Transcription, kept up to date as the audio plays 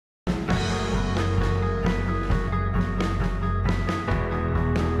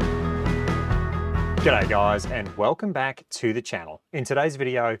G'day guys, and welcome back to the channel. In today's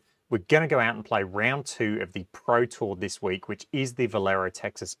video, we're going to go out and play round 2 of the Pro Tour this week, which is the Valero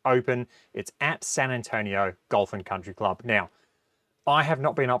Texas Open. It's at San Antonio Golf and Country Club. Now, I have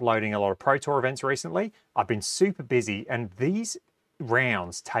not been uploading a lot of Pro Tour events recently. I've been super busy, and these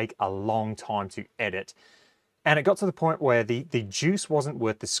rounds take a long time to edit. And it got to the point where the juice wasn't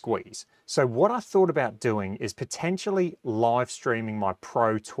worth the squeeze. So what I thought about doing is potentially live streaming my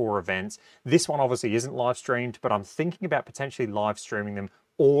Pro Tour events. This one obviously isn't live streamed, but I'm thinking about potentially live streaming them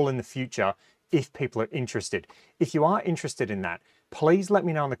all in the future if people are interested. If you are interested in that, please let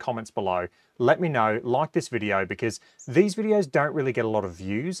me know in the comments below. Let me know, like this video, because these videos don't really get a lot of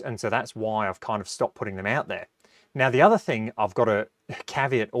views, and so that's why I've kind of stopped putting them out there. Now, the other thing I've got a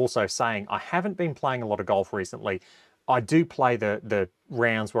caveat also saying, I haven't been playing a lot of golf recently. I do play the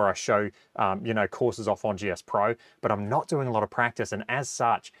rounds where I show, courses off on GS Pro, but I'm not doing a lot of practice. And as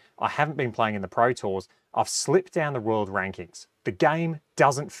such, I haven't been playing in the Pro Tours. I've slipped down the world rankings. The game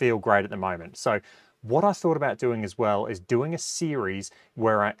doesn't feel great at the moment. So what I thought about doing as well is doing a series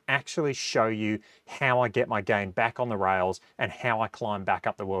where I actually show you how I get my game back on the rails and how I climb back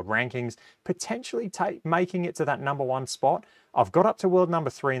up the world rankings, potentially making it to that #1 spot. I've got up to world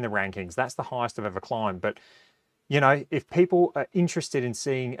 #3 in the rankings. That's the highest I've ever climbed. But, you know, if people are interested in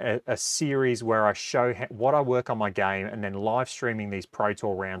seeing a series where I show what I work on my game and then live streaming these Pro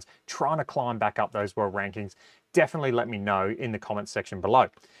Tour rounds, trying to climb back up those world rankings, definitely let me know in the comments section below.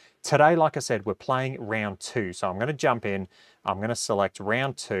 Today, like I said, we're playing round 2. So I'm going to jump in. I'm going to select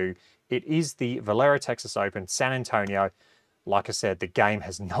round 2. It is the Valero Texas Open, San Antonio. Like I said, the game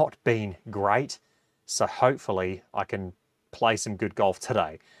has not been great. So hopefully I can play some good golf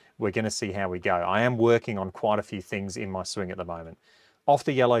today. We're going to see how we go. I am working on quite a few things in my swing at the moment. Off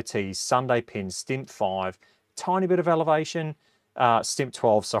the yellow tees, Sunday pins, stimp 5, tiny bit of elevation, stimp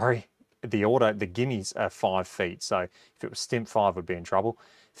 12, sorry. The gimmies are 5 feet. So if it was stimp 5, would be in trouble.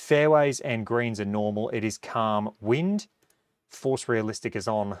 Fairways and greens are normal. It is calm wind. Force realistic is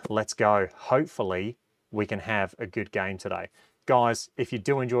on. Let's go. Hopefully we can have a good game today. Guys, if you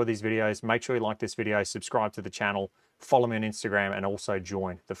do enjoy these videos, make sure you like this video, subscribe to the channel, follow me on Instagram, and also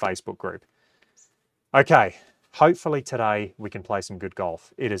join the Facebook group. Okay, hopefully today we can play some good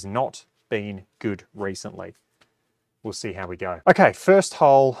golf. It has not been good recently. We'll see how we go. Okay, first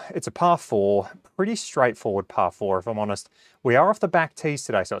hole, it's a par 4, pretty straightforward par 4 if I'm honest. We are off the back tees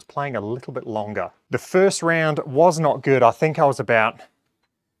today, so it's playing a little bit longer. The first round was not good. I think I was about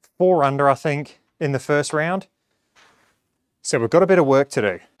 4 under, I think, in the first round. So we've got a bit of work to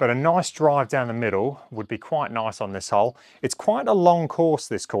do, but a nice drive down the middle would be quite nice on this hole. It's quite a long course,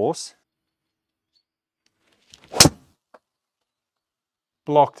 this course.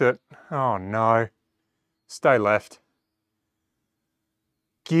 Blocked it. Oh no. Stay left.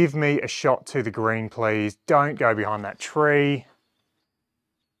 Give me a shot to the green, please. Don't go behind that tree.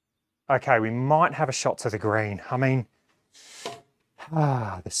 Okay, we might have a shot to the green. I mean,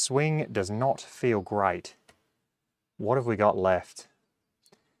 the swing does not feel great. What have we got left?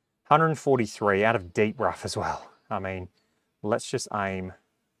 143 out of deep rough as well. I mean, let's just aim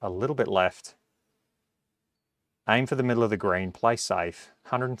a little bit left. Aim for the middle of the green, play safe,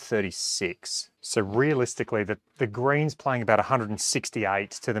 136. So realistically, the green's playing about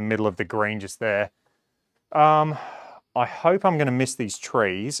 168 to the middle of the green just there. I hope I'm going to miss these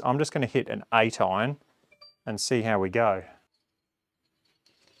trees. I'm just going to hit an 8-iron and see how we go.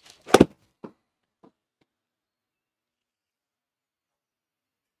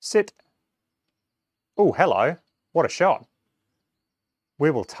 Sit. Oh, hello. What a shot.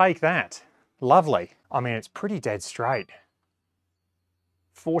 We will take that. Lovely. I mean, it's pretty dead straight.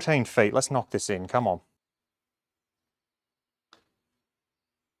 14 feet. Let's knock this in. Come on.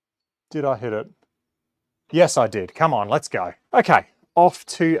 Did I hit it? Yes, I did. Come on, let's go. Okay, off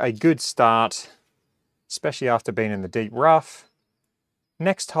to a good start, especially after being in the deep rough.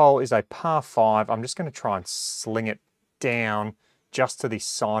 Next hole is a par 5. I'm just going to try and sling it down just to the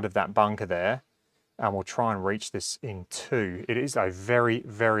side of that bunker there. And we'll try and reach this in 2. It is a very,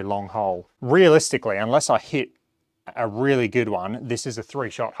 very long hole. Realistically, unless I hit a really good one, this is a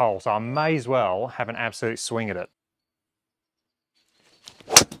 3-shot hole, so I may as well have an absolute swing at it.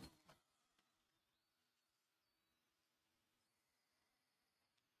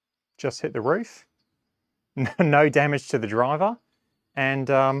 Just hit the roof. No damage to the driver. And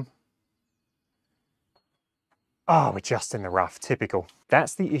oh, we're just in the rough, typical.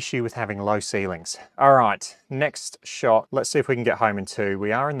 That's the issue with having low ceilings. All right, next shot. Let's see if we can get home in 2.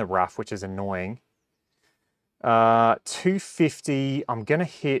 We are in the rough, which is annoying. 250, I'm gonna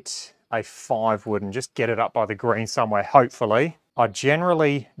hit a 5-wood and just get it up by the green somewhere, hopefully. I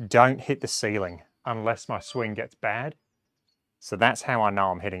generally don't hit the ceiling. unless my swing gets bad. So that's how I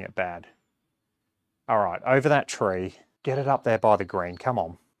know I'm hitting it bad. All right, over that tree, get it up there by the green, come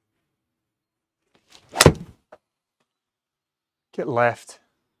on. Get left.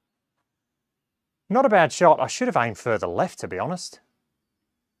 Not a bad shot. I should have aimed further left, to be honest.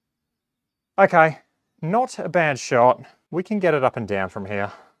 Okay, not a bad shot. We can get it up and down from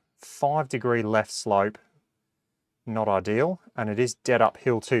here. 5-degree left slope, not ideal. And it is dead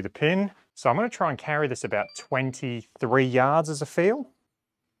uphill to the pin. So I'm going to try and carry this about 23 yards as a feel.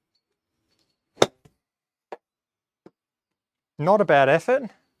 Not a bad effort.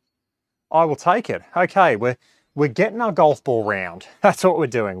 I will take it. Okay, we're getting our golf ball round. That's what we're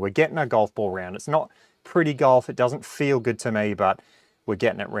doing. We're getting our golf ball round. It's not pretty golf. It doesn't feel good to me, but we're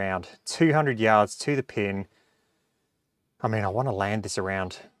getting it round. 200 yards to the pin. I mean, I want to land this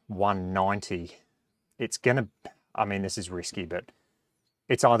around 190. It's going to, I mean, this is risky, but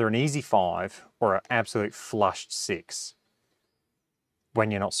it's either an easy 5 or an absolute flushed 6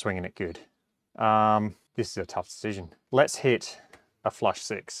 when you're not swinging it good. This is a tough decision. Let's hit a flush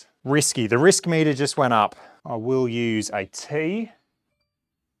 6. Risky. The risk meter just went up. I will use a tee.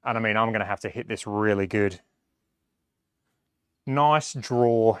 And I mean, I'm going to have to hit this really good. Nice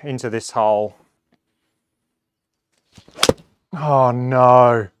draw into this hole. Oh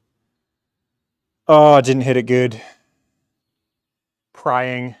no. Oh, I didn't hit it good.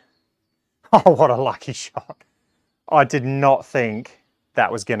 Praying. Oh, what a lucky shot. I did not think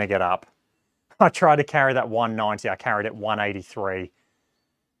that was going to get up. I tried to carry that 190. I carried it 183.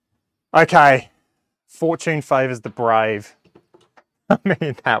 Okay. Fortune favors the brave. I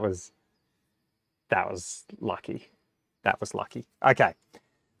mean, that was lucky. That was lucky. Okay.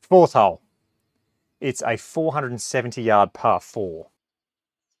 4th hole. It's a 470-yard par 4.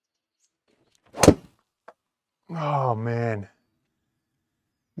 Oh, man.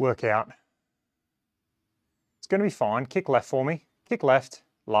 Work out. It's going to be fine. Kick left for me. Kick left.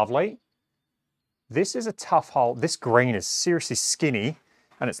 Lovely. This is a tough hole. This green is seriously skinny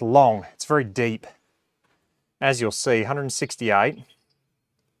and it's long. It's very deep. As you'll see, 168.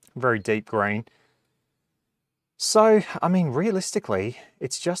 Very deep green. So, I mean, realistically,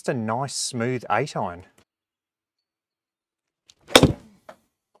 it's just a nice, smooth 8-iron.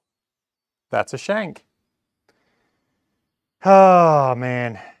 That's a shank. Oh,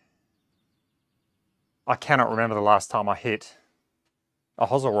 man. I cannot remember the last time I hit a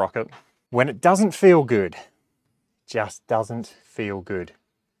hosel rocket. When it doesn't feel good, just doesn't feel good.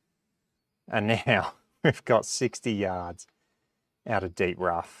 And now we've got 60 yards out of deep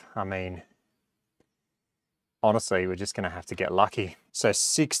rough. I mean, honestly, we're just going to have to get lucky. So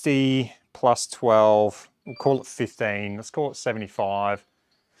 60 plus 12, we'll call it 15. Let's call it 75.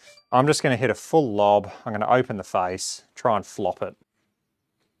 I'm just going to hit a full lob. I'm going to open the face, try and flop it.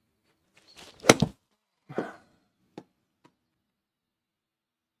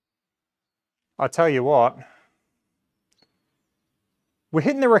 I tell you what, we're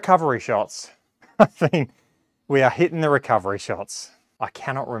hitting the recovery shots. I mean, we are hitting the recovery shots. I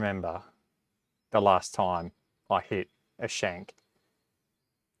cannot remember the last time I hit a shank.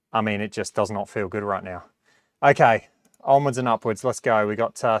 I mean, it just does not feel good right now. Okay, onwards and upwards, let's go. We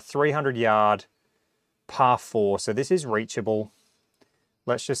got 300 yard par 4, so this is reachable.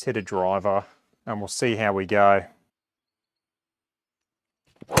 Let's just hit a driver and we'll see how we go.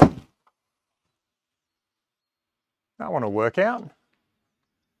 I want to work out.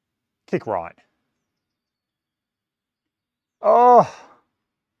 Kick right. Oh,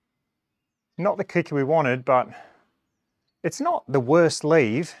 not the kick we wanted, but it's not the worst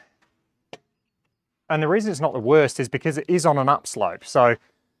leave. And the reason it's not the worst is because it is on an upslope. So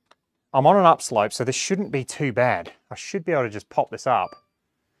I'm on an upslope, so this shouldn't be too bad. I should be able to just pop this up.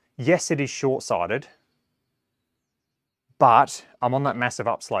 Yes, it is short-sighted, but I'm on that massive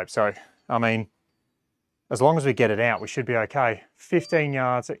upslope. So, I mean, as long as we get it out, we should be okay. 15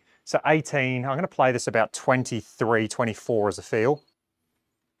 yards, so 18. I'm going to play this about 23, 24 as a feel.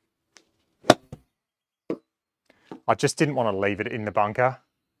 I just didn't want to leave it in the bunker.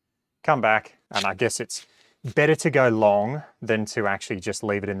 Come back, and I guess it's better to go long than to actually just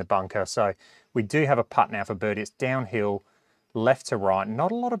leave it in the bunker. So we do have a putt now for birdie. It's downhill, left to right.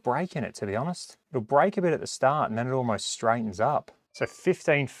 Not a lot of break in it, to be honest. It'll break a bit at the start, and then it almost straightens up. So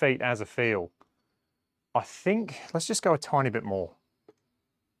 15 feet as a feel. I think, let's just go a tiny bit more.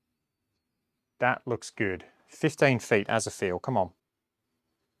 That looks good. 15 feet as a feel, come on.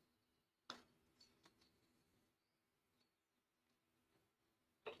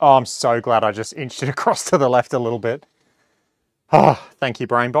 Oh, I'm so glad I just inched it across to the left a little bit. Oh, thank you,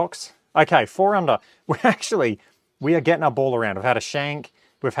 Brainbox. Okay, 4 under. We are getting our ball around. I've had a shank,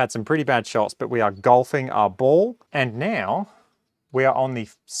 We've had some pretty bad shots, but we are golfing our ball. And now we are on the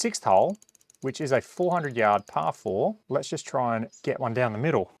 6th hole, which is a 400-yard par 4. Let's just try and get one down the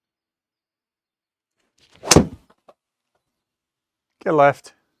middle. Get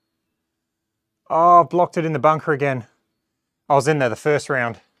left. Oh, I've blocked it in the bunker again. I was in there the first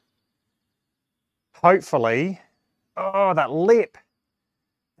round. Hopefully, oh, that lip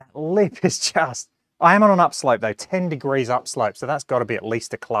is just, I am on an upslope though, 10 degrees upslope, so that's got to be at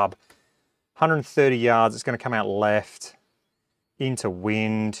least a club. 130 yards, it's going to come out left, into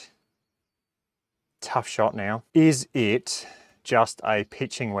wind. Tough shot now. Is it just a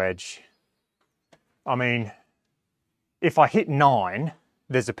pitching wedge? I mean, if I hit 9,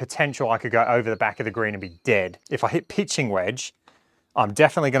 there's a potential I could go over the back of the green and be dead. If I hit pitching wedge, I'm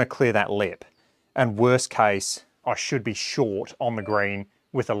definitely going to clear that lip. And worst case, I should be short on the green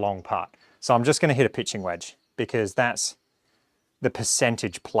with a long putt. So I'm just going to hit a pitching wedge because that's the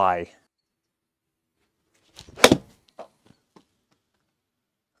percentage play.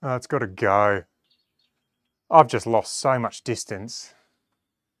 Oh, it's got to go. I've just lost so much distance.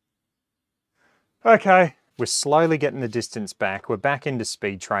 Okay, we're slowly getting the distance back. We're back into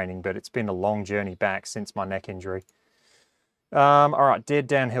speed training, but it's been a long journey back since my neck injury. All right, dead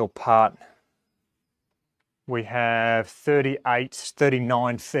downhill putt. We have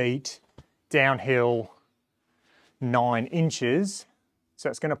 39 feet, downhill 9 inches. So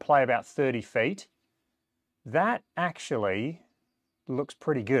it's going to play about 30 feet. That actually looks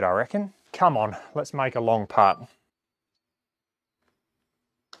pretty good, I reckon. Come on, let's make a long putt.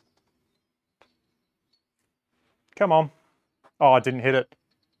 Come on. Oh, I didn't hit it.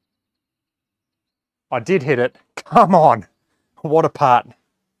 I did hit it. Come on. What a putt.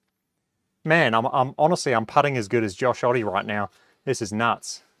 Man, I'm honestly, I'm putting as good as Josh Oddie right now. This is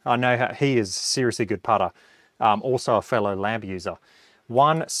nuts. I know how, he is a seriously good putter. Also a fellow lab user.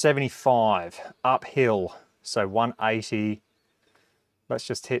 175 uphill, so 180. Let's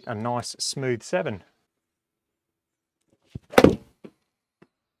just hit a nice smooth 7.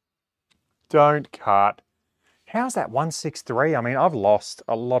 Don't cut. How's that 163? I mean, I've lost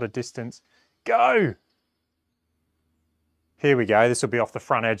a lot of distance. Go! Here we go. This will be off the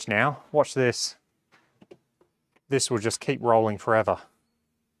front edge now. Watch this. This will just keep rolling forever.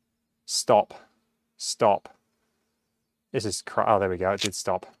 Stop. Stop. This is, oh, there we go. It did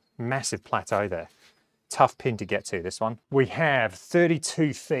stop. Massive plateau there. Tough pin to get to, this one. We have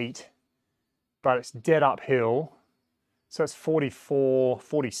 32 feet, but it's dead uphill. So it's 44,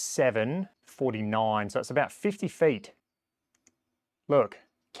 47, 49. So it's about 50 feet. Look,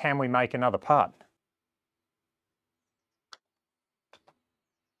 can we make another putt?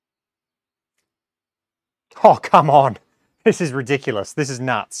 Oh, come on. This is ridiculous. This is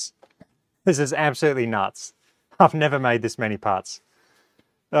nuts. This is absolutely nuts. I've never made this many putts.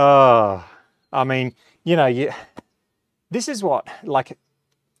 Oh, I mean, you know, this is what, like,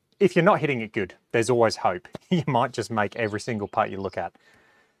 if you're not hitting it good, there's always hope. You might just make every single putt you look at.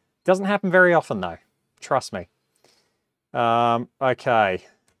 Doesn't happen very often though. Trust me. Okay,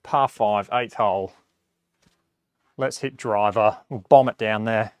 par 5, 8th hole. Let's hit driver. We'll bomb it down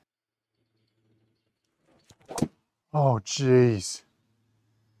there. Oh, geez.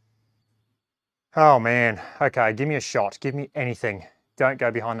 Oh, man. Okay, give me a shot. Give me anything. Don't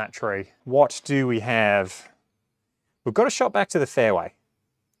go behind that tree. What do we have? We've got a shot back to the fairway.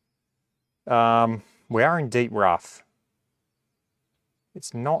 We are in deep rough.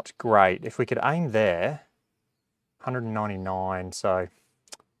 It's not great. If we could aim there, 199, so if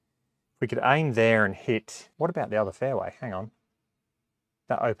we could aim there and hit, what about the other fairway? Hang on.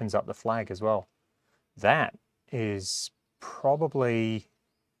 That opens up the flag as well. That is probably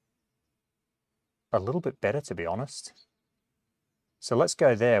a little bit better, to be honest. So let's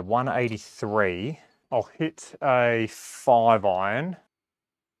go there, 183. I'll hit a 5-iron.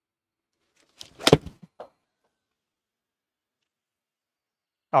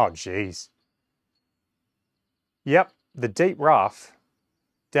 Oh, geez. Yep, the deep rough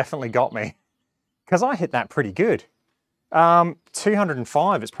definitely got me because I hit that pretty good.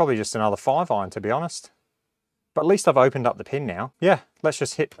 205, it's probably just another 5-iron, to be honest. But at least I've opened up the pin now. Yeah, let's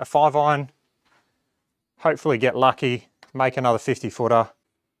just hit a 5-iron. Hopefully get lucky, make another 50-footer.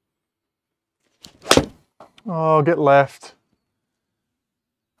 Oh, get left.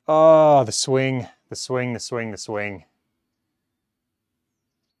 Oh, the swing, the swing, the swing, the swing.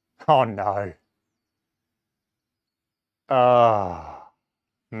 Oh no. Oh,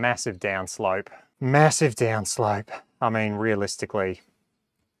 massive downslope. Massive downslope. I mean, realistically,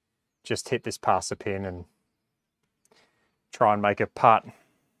 just hit this past the pin and try and make a putt.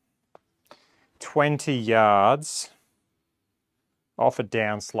 20 yards Off a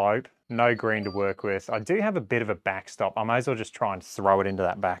downslope, no green to work with. I do have a bit of a backstop. I may as well just try and throw it into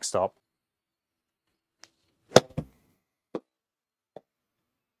that backstop.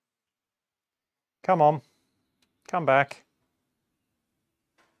 Come on, come back.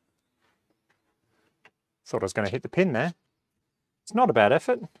 Thought I was going to hit the pin there. It's not a bad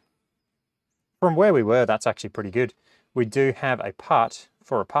effort. From where we were, that's actually pretty good. We do have a putt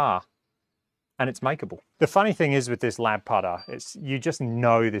for a par, and it's makeable. The funny thing is with this lab putter, you just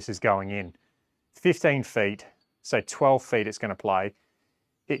know this is going in. 15 feet, so 12 feet it's going to play.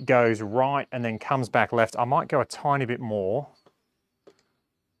 It goes right and then comes back left. I might go a tiny bit more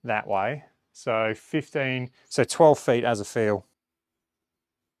that way. So 12 feet as a feel.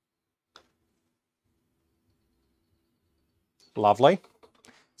 Lovely.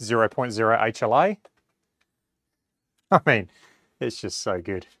 0.0 HLA. I mean, it's just so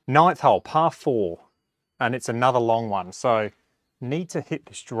good. Ninth hole, par 4, and it's another long one. So need to hit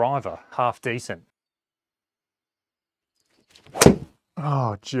this driver half decent.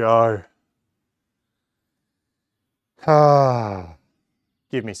 Oh, Joe. Ah,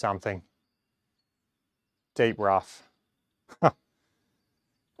 give me something. Deep rough.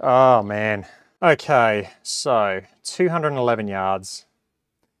 Oh, man. Okay, so 211 yards.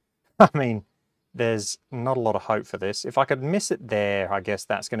 I mean, there's not a lot of hope for this. If I could miss it there, I guess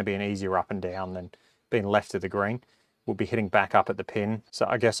that's going to be an easier up and down than being left of the green. We'll be hitting back up at the pin. So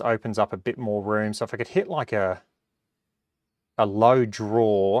I guess opens up a bit more room. So if I could hit like a low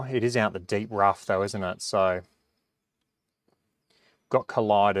draw, it is out the deep rough though, isn't it? So got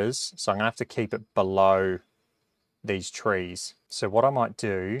colliders. So I'm going to have to keep it below these trees. So what I might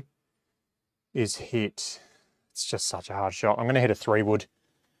do is hit, it's just such a hard shot. I'm going to hit a 3-wood.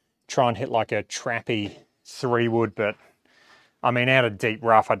 Try and hit like a trappy 3-wood, but I mean, out of deep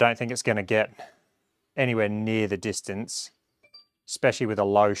rough, I don't think it's going to get anywhere near the distance, especially with a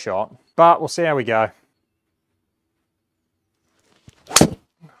low shot, but we'll see how we go.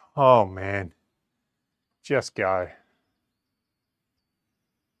 Oh man, just go.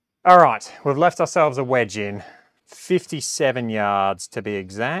 All right, we've left ourselves a wedge in, 57 yards to be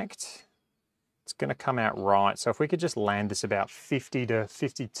exact. It's going to come out right. So if we could just land this about 50 to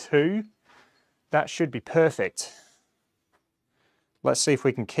 52, that should be perfect. Let's see if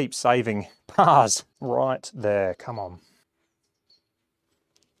we can keep saving pars right there. Come on.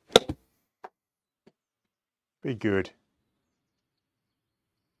 Be good.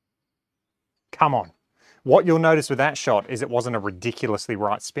 Come on. What you'll notice with that shot is it wasn't a ridiculously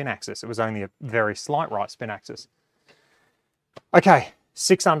right spin axis. It was only a very slight right spin axis. Okay,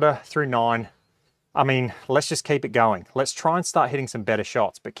 6 under through 9. I mean, let's just keep it going. Let's try and start hitting some better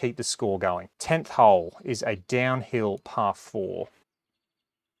shots, but keep the score going. 10th hole is a downhill par 4.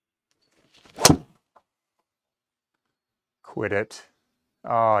 Quit it.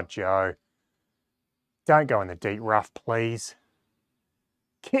 Oh, Joe. Don't go in the deep rough, please.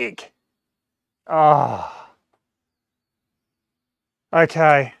 Kick. Oh.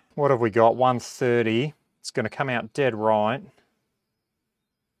 Okay, what have we got? 130. It's going to come out dead right.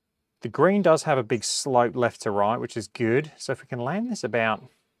 The green does have a big slope left to right, which is good. So if we can land this about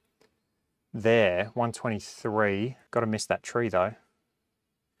there, 123. Got to miss that tree though.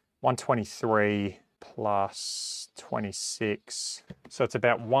 123 plus 26. So it's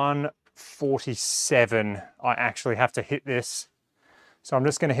about 147. I actually have to hit this. So I'm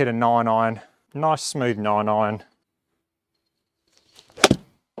just going to hit a 9-iron. Nice smooth 9-iron.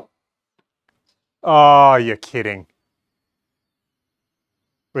 Oh, you're kidding.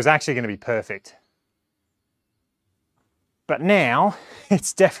 It was actually going to be perfect. But now,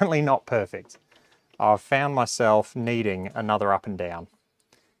 it's definitely not perfect. I've found myself needing another up and down.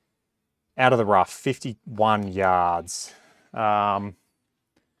 Out of the rough, 51 yards. So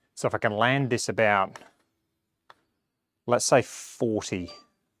if I can land this about, let's say 40,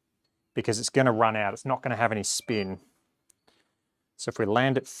 because it's going to run out. It's not going to have any spin. So if we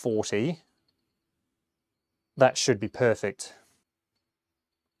land at 40, that should be perfect.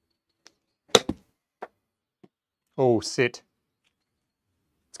 Oh, sit.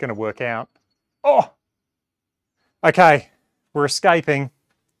 It's going to work out. Oh! Okay, we're escaping.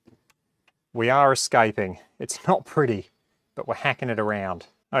 We are escaping. It's not pretty, but we're hacking it around.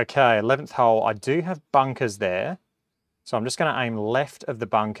 Okay, 11th hole. I do have bunkers there. So I'm just going to aim left of the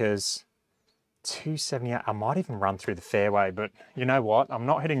bunkers. 278. I might even run through the fairway, but you know what? I'm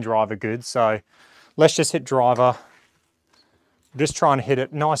not hitting driver good, so let's just hit driver. Just trying to hit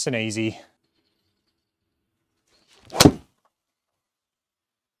it nice and easy.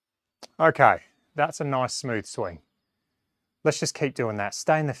 Okay, that's a nice smooth swing. Let's just keep doing that.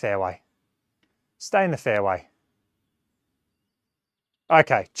 Stay in the fairway. Stay in the fairway.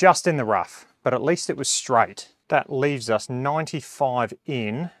 Okay, just in the rough, but at least it was straight. That leaves us 95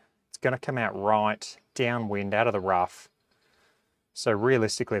 in. It's going to come out right, downwind, out of the rough. So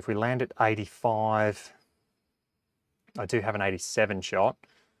realistically, if we land at 85, I do have an 87 shot.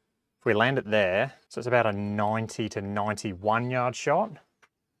 If we land it there, so it's about a 90 to 91 yard shot.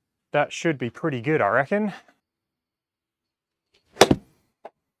 That should be pretty good, I reckon.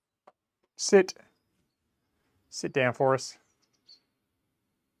 Sit. Sit down for us.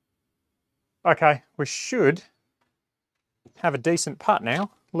 Okay, we should have a decent putt now.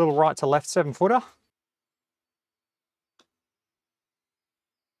 A little right to left 7-footer.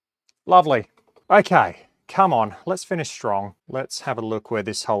 Lovely. Okay, come on, let's finish strong. Let's have a look where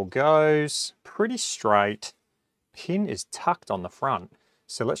this hole goes. Pretty straight. Pin is tucked on the front.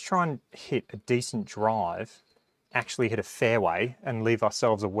 So let's try and hit a decent drive, actually hit a fairway and leave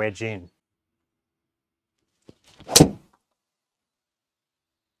ourselves a wedge in.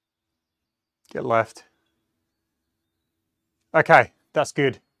 Get left. Okay, that's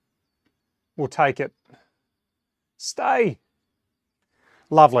good. We'll take it. Stay.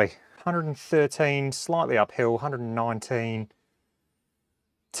 Lovely. 113, slightly uphill, 119.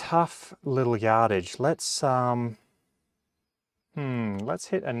 Tough little yardage. Let's hit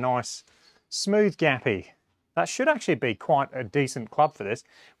a nice smooth gappy. That should actually be quite a decent club for this.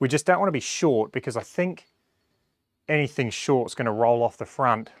 We just don't want to be short because I think anything short's going to roll off the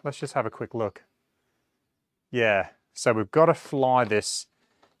front. Let's just have a quick look. Yeah, so we've got to fly this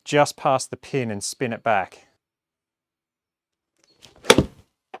just past the pin and spin it back.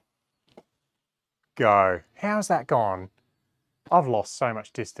 Go. How's that gone? I've lost so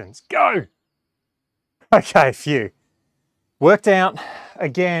much distance. Go! Okay, phew. Worked out.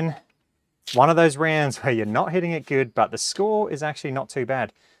 Again, one of those rounds where you're not hitting it good, but the score is actually not too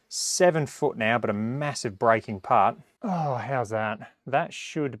bad. 7 foot now, but a massive breaking putt. Oh, how's that? That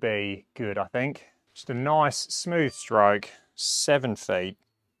should be good, I think. Just a nice, smooth stroke. 7 feet.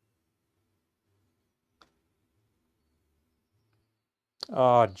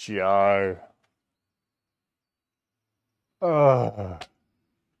 Oh, Joe. Oh.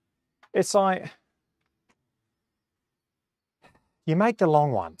 It's like, you make the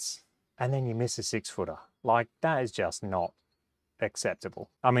long ones and then you miss a 6-footer. Like, that is just not acceptable.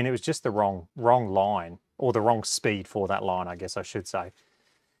 I mean, it was just the wrong line, or the wrong speed for that line, I guess I should say.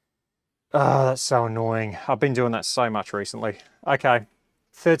 Oh, that's so annoying. I've been doing that so much recently. Okay,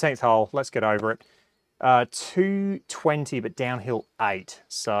 13th hole, let's get over it. 220, but downhill 8.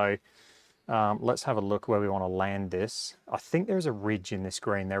 So let's have a look where we want to land this. I think there's a ridge in this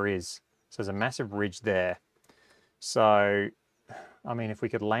green. There is. So there's a massive ridge there. So, I mean, if we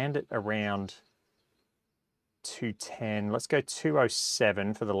could land it around 210, let's go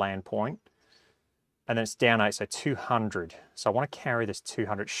 207 for the land point. And then it's down 8, so 200. So I want to carry this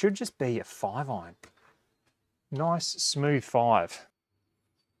 200. Should just be a 5-iron. Nice, smooth 5.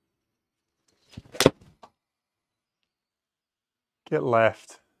 Get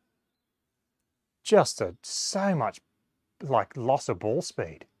left. Just so much, like, loss of ball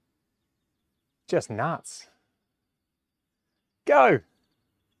speed. Just nuts. Go!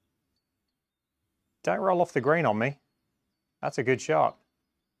 Don't roll off the green on me. That's a good shot.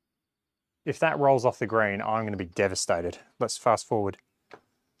 If that rolls off the green, I'm going to be devastated. Let's fast forward.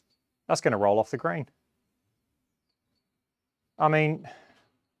 That's going to roll off the green. I mean,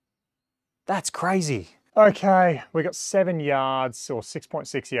 that's crazy. Okay, we got 7 yards or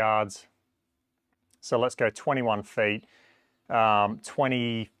 6.6 yards. So let's go 21 feet,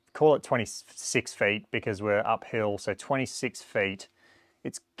 20, call it 26 feet because we're uphill. So 26 feet.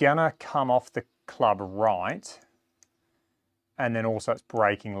 It's gonna come off the club right. And then also it's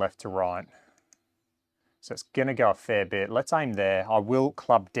braking left to right. So it's gonna go a fair bit. Let's aim there. I will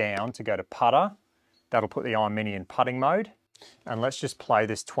club down to go to putter. That'll put the Iron Mini in putting mode. And let's just play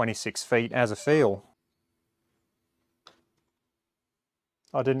this 26 feet as a feel.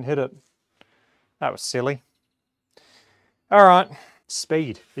 I didn't hit it. That was silly. All right,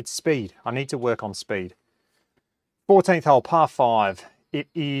 speed. It's speed. I need to work on speed. 14th hole, par 5. It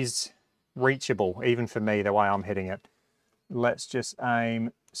is reachable, even for me, the way I'm hitting it. Let's just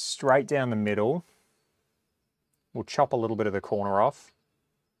aim straight down the middle. We'll chop a little bit of the corner off.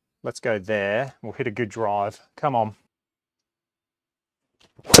 Let's go there. We'll hit a good drive. Come on.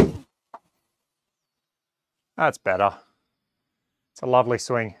 That's better. It's a lovely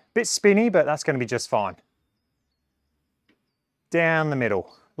swing. Bit spinny, but that's going to be just fine. Down the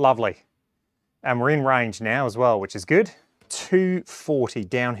middle. Lovely. And we're in range now as well, which is good. 240,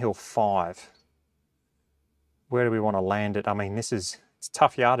 downhill 5. Where do we want to land it? I mean, it's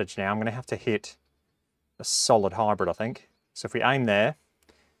tough yardage now. I'm going to have to hit a solid hybrid, I think. So if we aim there,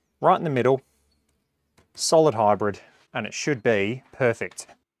 right in the middle, solid hybrid, and it should be perfect.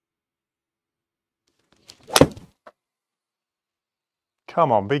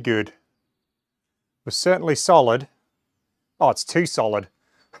 Come on, be good. It was certainly solid. Oh, it's too solid.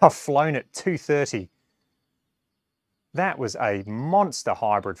 I've flown at 230. That was a monster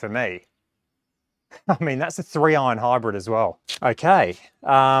hybrid for me. I mean, that's a 3-iron hybrid as well. Okay,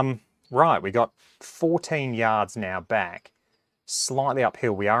 right, we got 14 yards now back. Slightly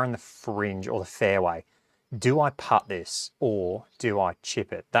uphill, we are in the fringe or the fairway. Do I putt this or do I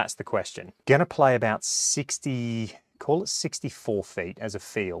chip it? That's the question. Gonna play about 60, call it 64 feet as a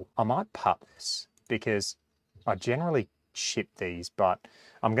feel. I might putt this because I generally chip these, but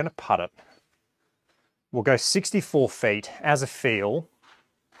I'm gonna putt it. We'll go 64 feet as a feel.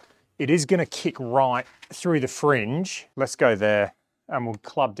 It is gonna kick right through the fringe. Let's go there and we'll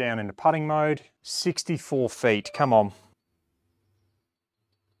club down into putting mode. 64 feet, come on.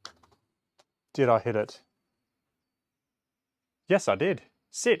 Did I hit it? Yes, I did.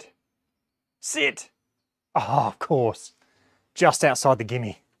 Sit. Sit. Oh, of course. Just outside the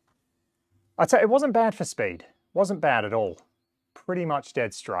gimme. I'd say it wasn't bad for speed. Wasn't bad at all. Pretty much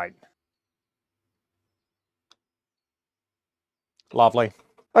dead straight. Lovely.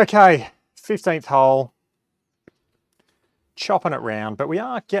 Okay, 15th hole. Chopping it round, but we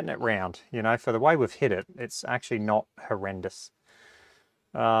are getting it round. You know, for the way we've hit it, it's actually not horrendous.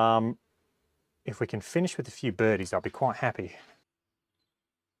 If we can finish with a few birdies, I'll be quite happy.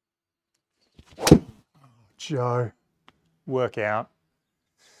 Joe, work out.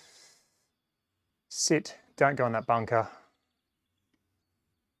 Sit, don't go in that bunker.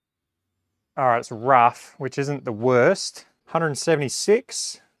 All right, it's rough, which isn't the worst.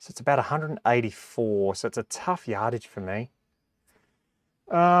 176, so it's about 184, so it's a tough yardage for me.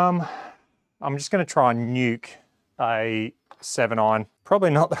 I'm just gonna try and nuke a 7-iron. Probably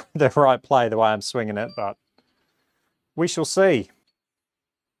not the right play the way I'm swinging it, but we shall see.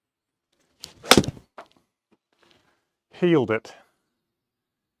 Healed it.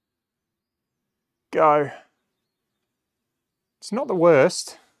 Go. It's not the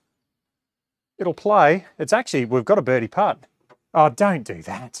worst. It'll play. It's actually, we've got a birdie putt. Oh, don't do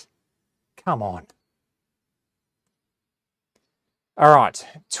that. Come on. All right,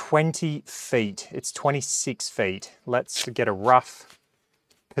 20 feet. It's 26 feet. Let's get a rough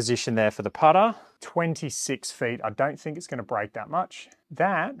position there for the putter. 26 feet. I don't think it's going to break that much.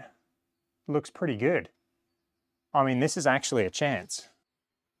 That looks pretty good. I mean, this is actually a chance.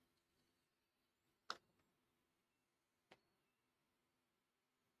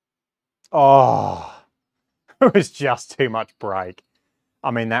 Oh, it was just too much break.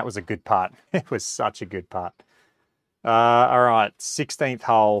 I mean, that was a good putt. It was such a good putt. All right, 16th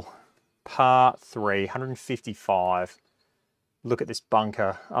hole, par 3, 155. Look at this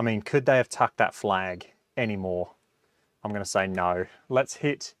bunker. I mean, could they have tucked that flag anymore? I'm going to say no. Let's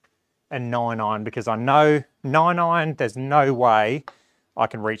hit a 9-iron because I know 9-iron, there's no way I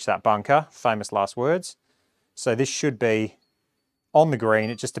can reach that bunker. Famous last words. So this should be on the green.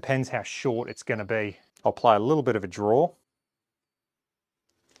 It just depends how short it's going to be. I'll play a little bit of a draw.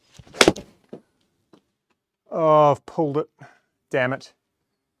 Oh, I've pulled it. Damn it.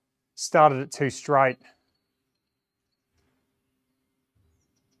 Started it too straight.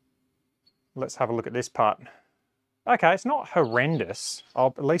 Let's have a look at this putt. Okay, it's not horrendous.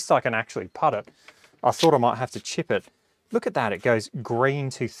 At least I can actually putt it. I thought I might have to chip it. Look at that, it goes green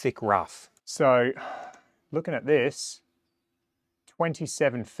to thick rough. So, looking at this,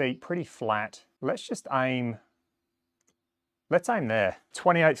 27 feet, pretty flat. Let's just aim, let's aim there.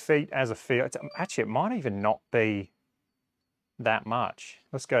 28 feet as a field. Actually, it might even not be that much.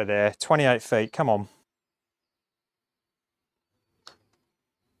 Let's go there, 28 feet, come on.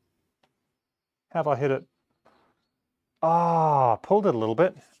 Have I hit it? Ah, pulled it a little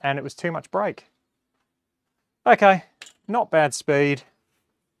bit and it was too much break. Okay, not bad speed.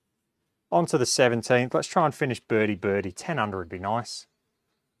 On to the 17th. Let's try and finish birdie birdie. 10 under would be nice.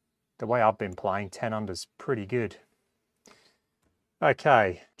 The way I've been playing, 10 under's pretty good.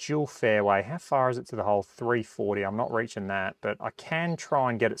 Okay, dual fairway. How far is it to the hole? 340. I'm not reaching that, but I can try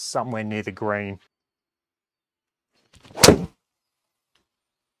and get it somewhere near the green.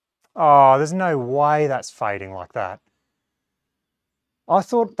 Oh, there's no way that's fading like that. I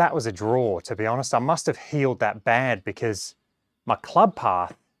thought that was a draw, to be honest. I must have heeled that bad because my club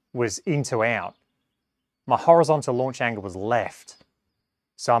path was in to out. My horizontal launch angle was left.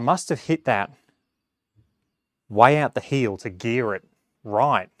 So I must have hit that way out the heel to gear it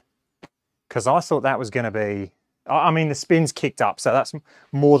right. Because I thought that was going to be... I mean, the spin's kicked up, so that's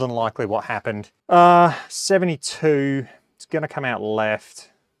more than likely what happened. 72, it's going to come out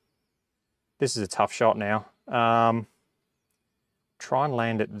left. This is a tough shot now. Try and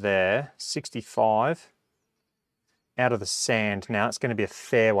land it there. 65. Out of the sand. Now it's going to be a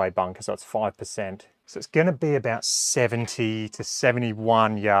fairway bunker, so it's 5%. So it's going to be about 70 to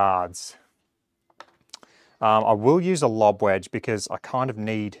 71 yards. I will use a lob wedge because I kind of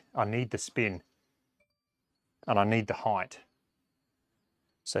need the spin and I need the height.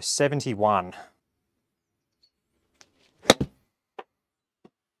 So 71.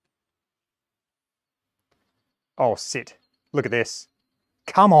 Oh, sit. Look at this.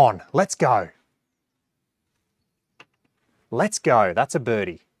 Come on, let's go. Let's go. That's a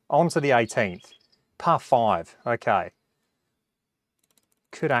birdie. On to the 18th. Par 5. Okay.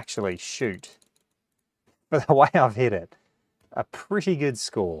 Could actually shoot. But the way I've hit it, a pretty good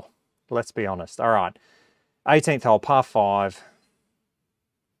score. Let's be honest. All right. 18th hole, par 5.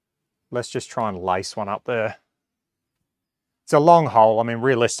 Let's just try and lace one up there. It's a long hole. I mean,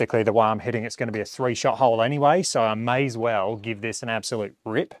 realistically, the way I'm hitting it's going to be a 3-shot hole anyway, so I may as well give this an absolute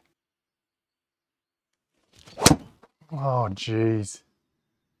rip. Oh, jeez.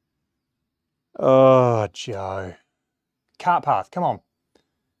 Oh, Joe. Cart path, come on.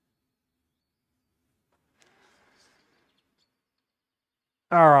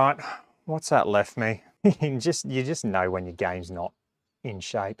 All right, what's that left me? you just know when your game's not in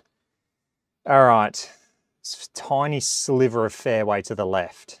shape. All right, it's a tiny sliver of fairway to the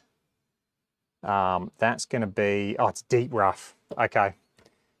left. That's going to be, oh, it's deep rough. Okay,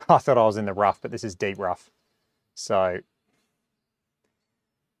 I thought I was in the rough, but this is deep rough. So,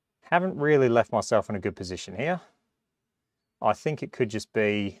 haven't really left myself in a good position here. I think it could just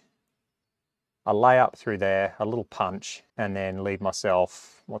be a layup through there, a little punch, and then leave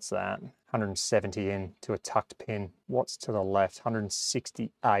myself, what's that? 170 in to a tucked pin. What's to the left?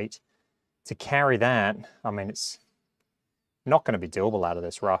 168. To carry that, I mean, it's not going to be doable out of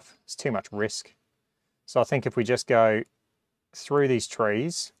this rough. It's too much risk. So I think if we just go through these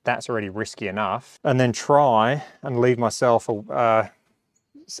trees, that's already risky enough, and then try and leave myself a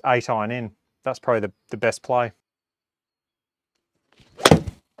 8-iron in. That's probably the best play.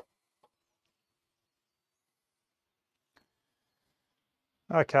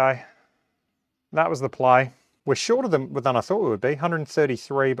 Okay, that was the play. We're shorter than I thought we would be,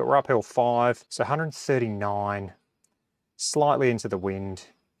 133, but we're uphill 5, so 139, slightly into the wind.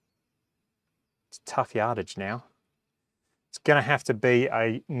 It's tough yardage now. It's going to have to be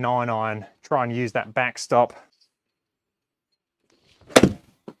a 9-iron, try and use that backstop.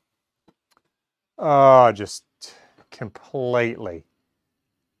 Oh, just completely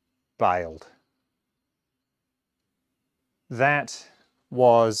bailed. That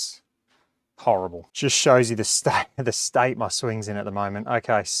was horrible. Just shows you the state my swing's in at the moment.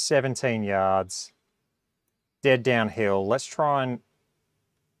 Okay, 17 yards, dead downhill. Let's try and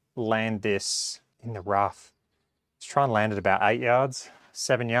land this in the rough. Let's try and land it about 8 yards,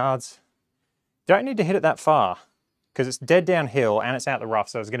 7 yards. Don't need to hit it that far because it's dead downhill and it's out the rough,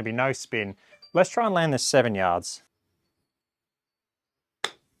 so there's going to be no spin. Let's try and land this 7 yards.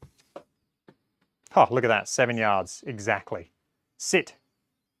 Oh, look at that, 7 yards, exactly. Sit.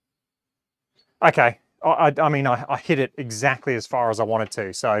 Okay, I mean, I hit it exactly as far as I wanted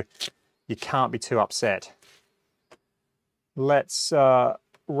to, so you can't be too upset. Let's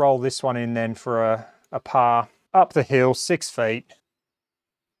roll this one in then for a par. Up the hill, 6 feet.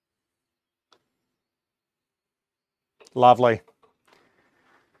 Lovely.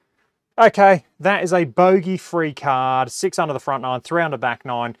 Okay, that is a bogey-free card. 6 under the front 9, 3 under back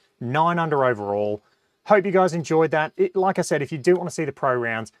 9, 9 under overall. Hope you guys enjoyed that. Like I said, if you do want to see the pro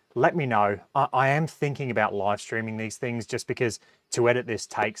rounds, let me know. I am thinking about live streaming these things just because to edit this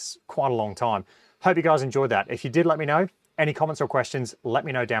takes quite a long time. Hope you guys enjoyed that. If you did, let me know. Any comments or questions, let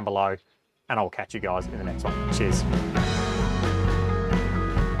me know down below, and I'll catch you guys in the next one. Cheers.